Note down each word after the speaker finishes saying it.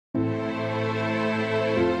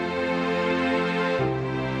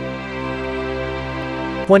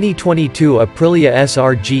2022 Aprilia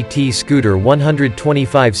SR GT scooter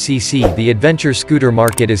 125cc. The adventure scooter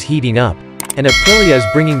market is heating up, and Aprilia is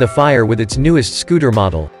bringing the fire with its newest scooter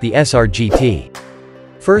model, the SR GT.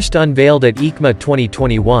 First unveiled at EICMA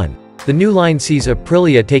 2021, the new line sees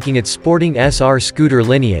Aprilia taking its sporting SR scooter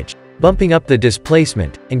lineage, bumping up the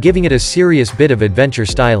displacement, and giving it a serious bit of adventure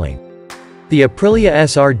styling. The Aprilia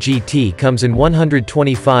SR GT comes in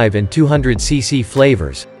 125 and 200cc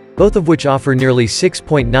flavors, both of which offer nearly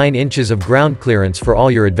 6.9 inches of ground clearance for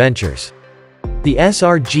all your adventures. The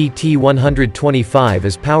SR GT 125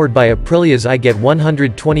 is powered by Aprilia's iGet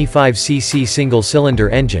 125cc single-cylinder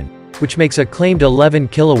engine, which makes a claimed 11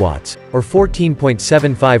 kilowatts, or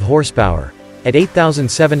 14.75 horsepower, at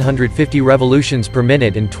 8,750 revolutions per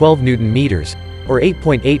minute and 12 Newton-meters, or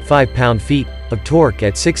 8.85 pound-feet, of torque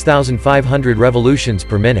at 6,500 revolutions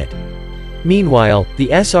per minute. Meanwhile,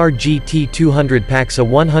 the SR GT 200 packs a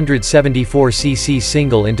 174cc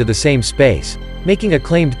single into the same space, making a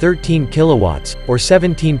claimed 13 kilowatts, or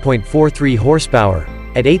 17.43 horsepower,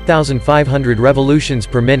 at 8,500 revolutions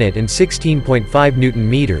per minute and 16.5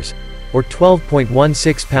 Newton-meters, or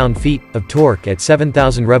 12.16 pound-feet, of torque at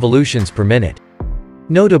 7,000 revolutions per minute.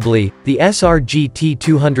 Notably, the SR GT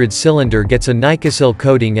 200 cylinder gets a Nicosil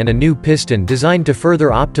coating and a new piston designed to further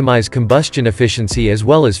optimize combustion efficiency as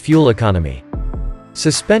well as fuel economy.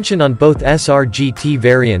 Suspension on both SR GT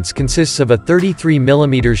variants consists of a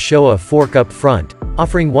 33mm Showa fork up front,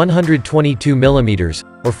 offering 122mm,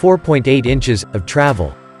 or 4.8 inches, of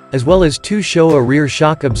travel, as well as two Showa rear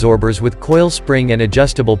shock absorbers with coil spring and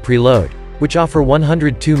adjustable preload, which offer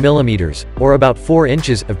 102mm, or about 4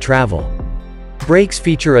 inches, of travel. Brakes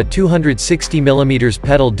feature a 260mm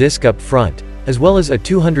pedal disc up front, as well as a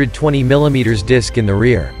 220mm disc in the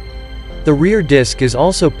rear. The rear disc is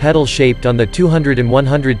also pedal-shaped on the 200 and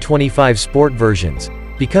 125 Sport versions,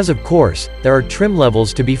 because of course, there are trim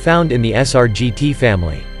levels to be found in the SR GT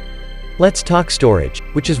family. Let's talk storage,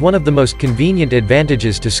 which is one of the most convenient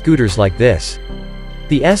advantages to scooters like this.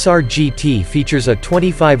 The SR GT features a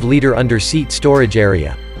 25-liter under-seat storage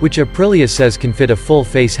area, which Aprilia says can fit a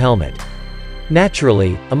full-face helmet.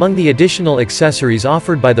 Naturally, among the additional accessories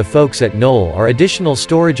offered by the folks at Knoll are additional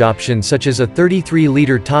storage options such as a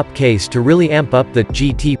 33-liter top case to really amp up the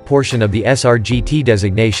GT portion of the SR GT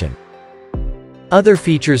designation. Other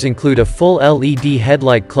features include a full LED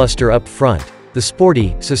headlight cluster up front, the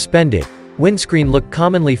sporty, suspended, windscreen look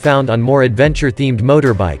commonly found on more adventure-themed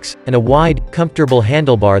motorbikes, and a wide, comfortable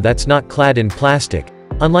handlebar that's not clad in plastic,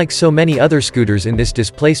 unlike so many other scooters in this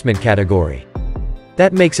displacement category.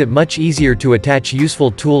 That makes it much easier to attach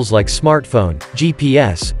useful tools like smartphone,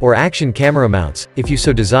 GPS, or action camera mounts, if you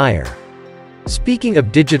so desire. Speaking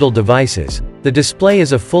of digital devices, the display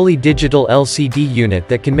is a fully digital LCD unit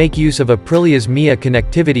that can make use of Aprilia's MIA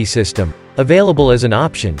connectivity system, available as an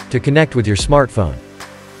option to connect with your smartphone.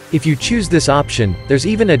 If you choose this option, there's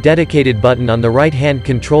even a dedicated button on the right-hand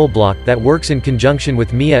control block that works in conjunction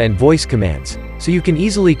with MIA and voice commands, so you can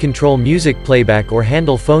easily control music playback or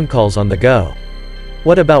handle phone calls on the go.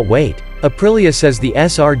 What about weight? Aprilia says the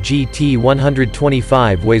SR GT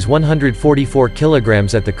 125 weighs 144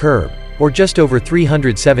 kilograms at the curb, or just over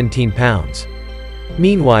 317 pounds.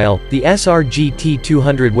 Meanwhile, the SR GT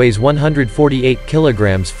 200 weighs 148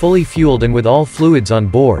 kilograms fully fueled and with all fluids on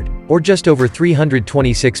board, or just over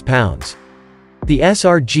 326 pounds. The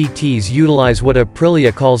SR GTs utilize what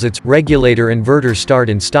Aprilia calls its regulator inverter start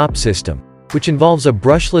and stop system, which involves a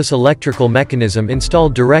brushless electrical mechanism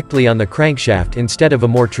installed directly on the crankshaft instead of a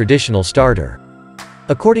more traditional starter.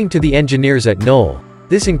 According to the engineers at Knoll,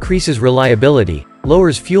 this increases reliability,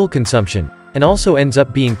 lowers fuel consumption, and also ends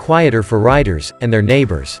up being quieter for riders and their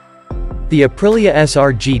neighbors. The Aprilia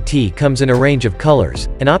SR GT comes in a range of colors,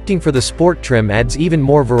 and opting for the sport trim adds even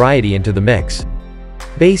more variety into the mix.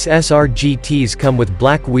 Base SR GTs come with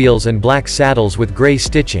black wheels and black saddles with gray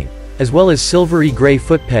stitching, as well as silvery gray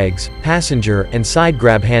foot pegs, passenger and side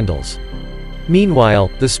grab handles. Meanwhile,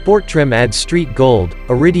 the sport trim adds street gold,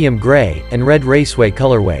 iridium gray, and red raceway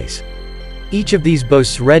colorways. Each of these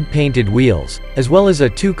boasts red painted wheels, as well as a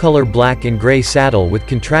two-color black and gray saddle with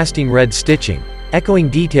contrasting red stitching, echoing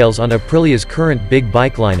details on Aprilia's current big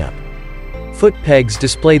bike lineup. Foot pegs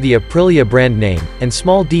display the Aprilia brand name, and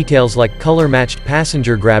small details like color-matched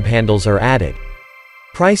passenger grab handles are added.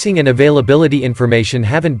 Pricing and availability information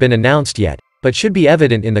haven't been announced yet, but should be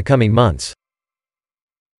evident in the coming months.